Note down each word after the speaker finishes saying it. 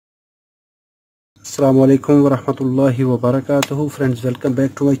Assalamu alaikum wa rahmatullahi wa barakatuhu. Friends, welcome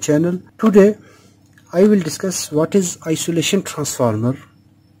back to my channel. Today I will discuss what is isolation transformer,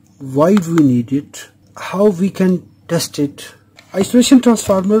 why do we need it, how we can test it. Isolation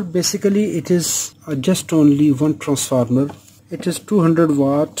transformer, basically it is just only one transformer. It is 200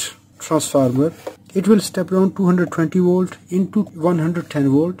 watt transformer. It will step down 220 volt into 110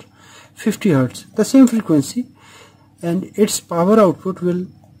 volt, 50 hertz, the same frequency, and its power output will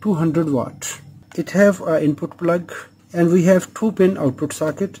 200 watt. It have an input plug and we have 2-pin output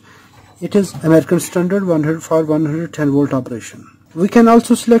socket. It is American standard 100 for 110 volt operation. We can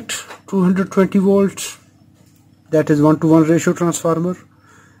also select 220 volts, that is 1:1 ratio transformer,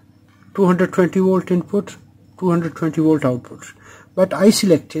 220 volt input, 220 volt output, but I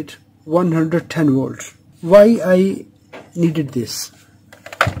selected 110 volts. Why I needed this?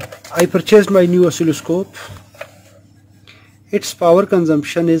 I purchased my new oscilloscope. Its power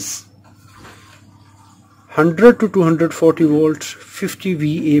consumption is 100 to 240 volts, 50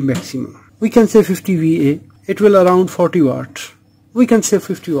 VA maximum. We can say 50 VA. It will around 40 watt. We can say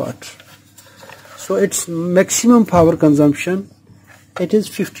 50 watt. So its maximum power consumption, it is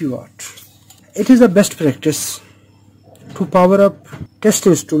 50 watt. It is a best practice to power up test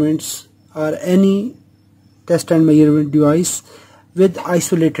instruments or any test and measurement device with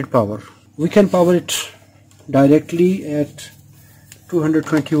isolated power. We can power it directly at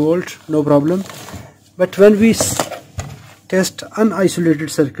 220 volt, no problem. But when we test unisolated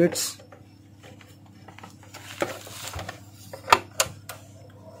circuits,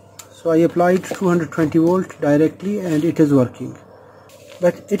 so I applied 220 volt directly and it is working.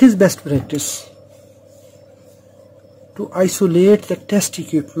 But it is best practice to isolate the test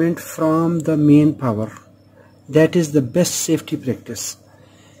equipment from the main power. That is the best safety practice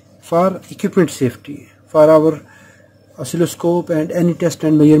for equipment safety, for our oscilloscope and any test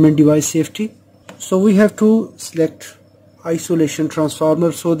and measurement device safety. So we have to select isolation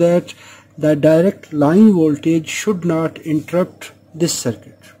transformer so that the direct line voltage should not interrupt this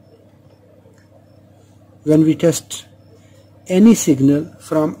circuit. When we test any signal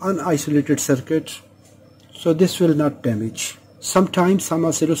from unisolated circuit, so this will not damage. Sometimes some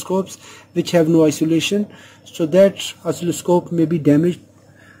oscilloscopes which have no isolation, so that oscilloscope may be damaged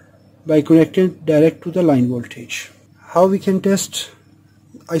by connecting direct to the line voltage. How we can test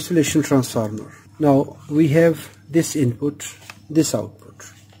isolation transformer? Now we have this input, this output.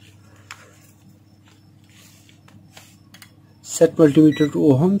 Set multimeter to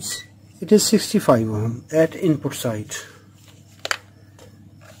ohms. It is 65 ohm at input side.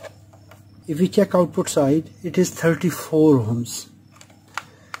 If we check output side, it is 34 ohms.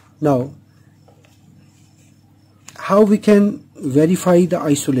 Now, how we can verify the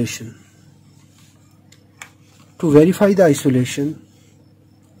isolation? To verify the isolation,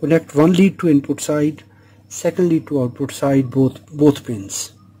 connect one lead to input side, second lead to output side, both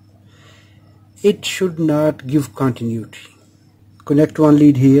pins. It should not give continuity. Connect one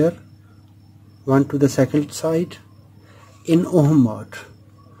lead here, one to the second side in ohm mode.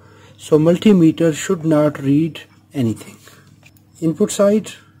 So multimeter should not read anything. Input side,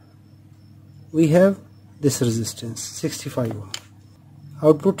 we have this resistance 65 ohm.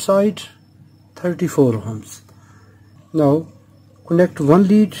 Output side 34 ohms. Now connect one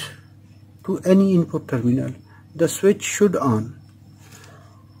lead to any input terminal. The switch should on.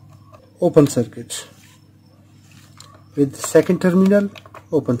 Open circuit. With second terminal,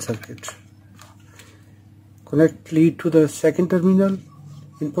 open circuit. Connect lead to the second terminal,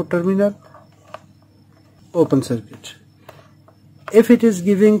 input terminal, open circuit. If it is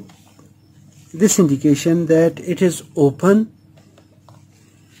giving this indication that it is open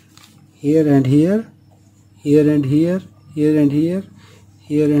here and here, here and here, here and here,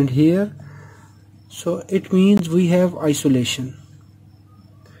 here and here, so it means we have isolation.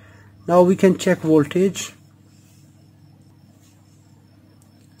 Now we can check voltage.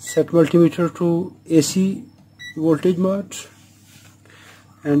 Set multimeter to AC voltage mode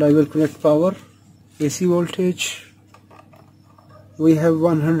and I will connect power. AC voltage, we have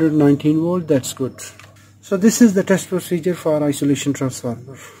 119 volt, that's good. So this is the test procedure for isolation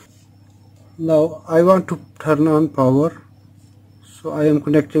transformer. Now I want to turn on power, so I am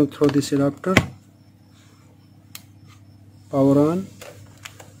connecting through this adapter. Power on.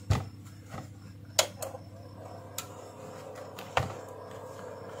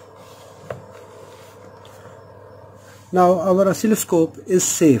 Now our oscilloscope is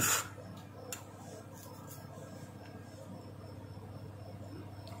safe.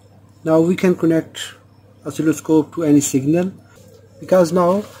 Now we can connect oscilloscope to any signal because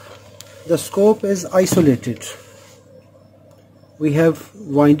now the scope is isolated. We have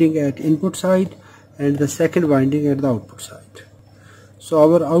winding at input side, and the second winding at the output side. So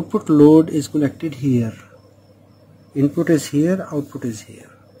our output load is connected here. Input is here, output is here.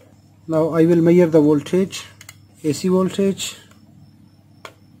 Now I will measure the voltage, AC voltage.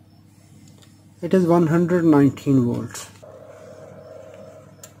 It is 119 volts.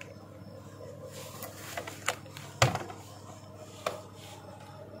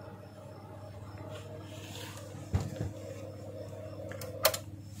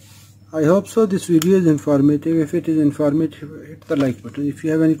 I hope so this video is informative. If it is informative, hit the like button. If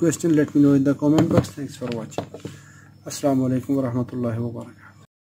you have any question, let me know in the comment box. Thanks for watching. Assalamu alaikum wa rahmatullahi wa barakatuh.